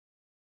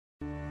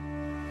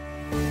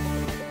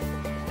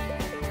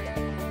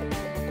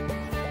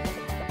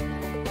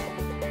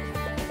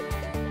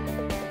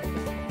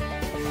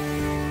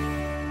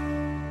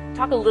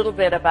talk a little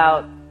bit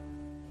about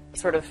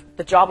sort of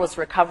the jobless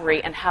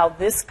recovery and how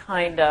this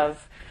kind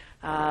of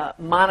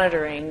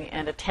monitoring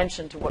and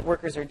attention to what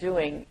workers are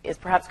doing is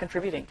perhaps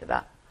contributing to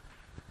that?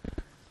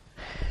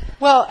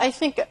 Well, I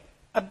think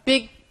a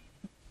big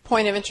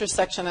point of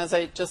intersection, as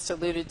I just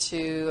alluded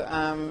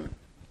to,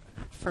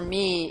 for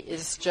me,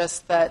 is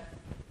just that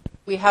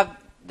we have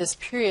this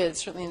period,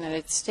 certainly in the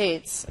United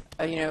States,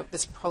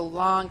 this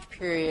prolonged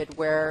period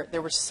where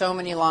there were so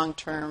many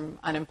long-term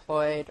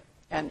unemployed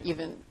and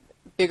even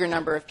bigger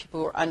number of people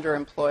who were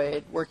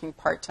underemployed, working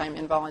part-time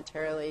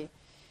involuntarily.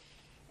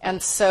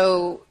 And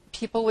so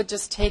people would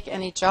just take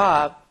any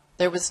job.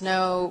 There was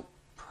no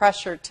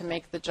pressure to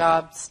make the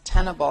jobs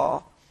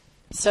tenable.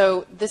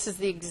 So this is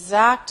the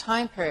exact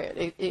time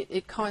period.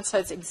 It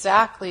coincides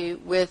exactly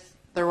with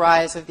the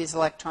rise of these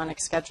electronic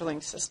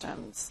scheduling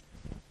systems.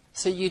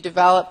 So you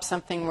develop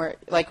something where,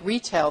 like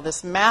retail,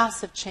 this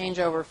massive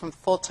changeover from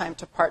full-time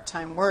to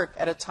part-time work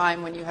at a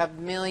time when you have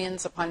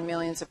millions upon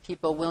millions of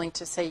people willing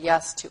to say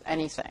yes to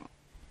anything.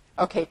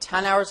 Okay,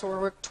 10 hours of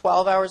work,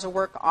 12 hours of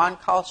work,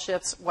 on-call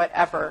shifts,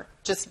 whatever.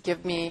 Just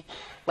give me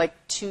like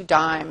 2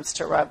 dimes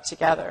to rub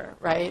together,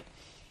 right?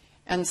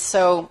 And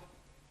so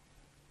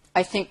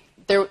I think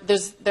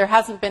there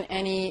hasn't been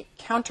any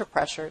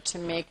counter-pressure to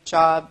make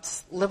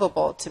jobs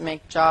livable, to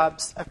make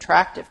jobs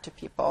attractive to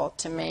people,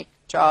 to make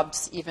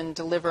jobs even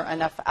deliver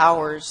enough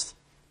hours,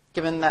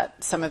 given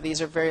that some of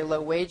these are very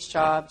low-wage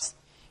jobs,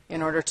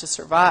 in order to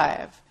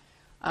survive.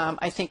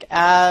 I think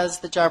as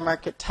the job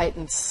market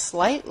tightens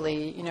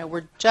slightly,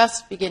 we're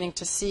just beginning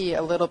to see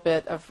a little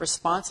bit of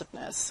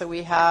responsiveness. So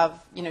we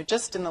have,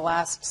 just in the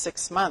last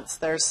 6 months,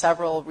 there are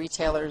several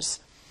retailers,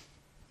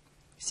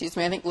 I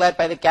think led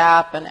by the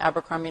Gap and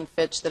Abercrombie &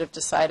 Fitch, that have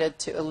decided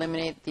to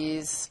eliminate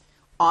these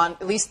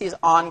at least these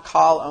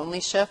on-call only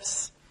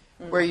shifts,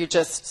 where you're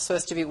just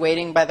supposed to be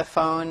waiting by the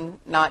phone,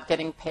 not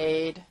getting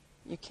paid.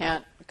 You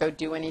can't go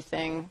do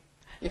anything.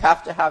 You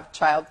have to have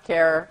child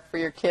care for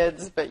your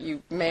kids, but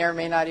you may or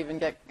may not even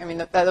get,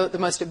 the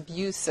most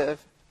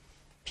abusive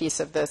piece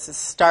of this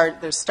is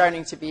there's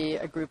starting to be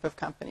a group of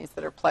companies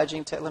that are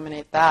pledging to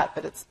eliminate that,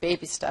 but it's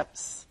baby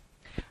steps.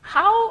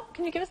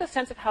 Can you give us a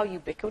sense of how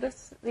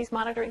ubiquitous these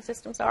monitoring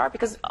systems are?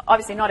 Because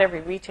obviously not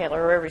every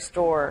retailer or every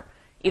store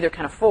either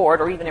can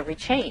afford, or even every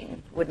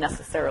chain would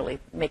necessarily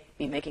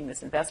be making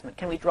this investment.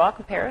 Can we draw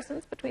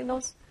comparisons between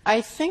those?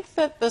 I think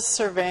that the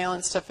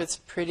surveillance stuff is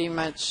pretty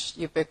much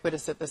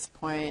ubiquitous at this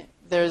point.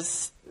 There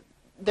was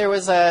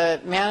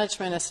a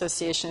management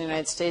association in the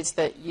United States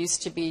that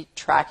used to be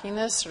tracking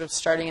this, sort of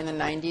starting in the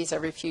 90s.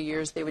 Every few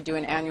years they would do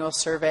an annual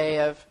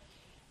survey of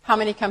how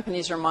many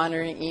companies are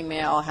monitoring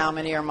email, how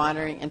many are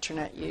monitoring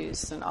internet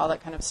use, and all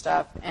that kind of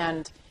stuff.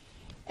 And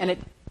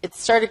it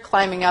started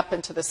climbing up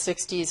into the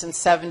 60s and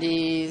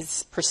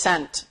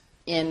 70%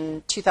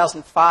 in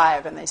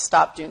 2005, and they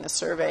stopped doing the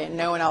survey, and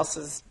no one else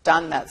has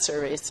done that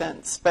survey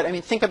since. But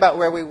think about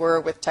where we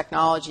were with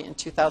technology in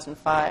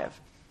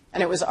 2005,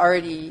 and it was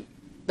already,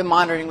 the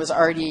monitoring was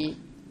already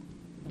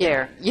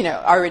there.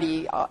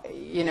 Already,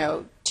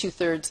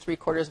 2/3,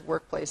 3/4 of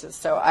workplaces.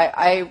 So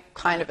I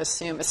kind of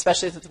assume,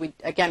 especially since we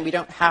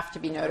don't have to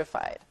be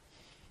notified.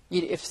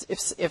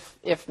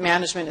 If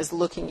management is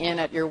looking in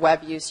at your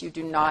web use, you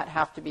do not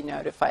have to be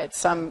notified.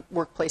 Some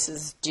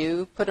workplaces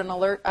do put an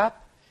alert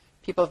up.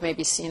 People have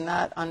maybe seen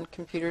that on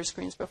computer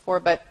screens before,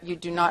 but you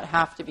do not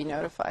have to be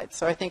notified.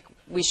 So I think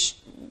we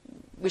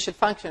should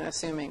function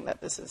assuming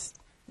that this is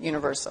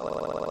universal.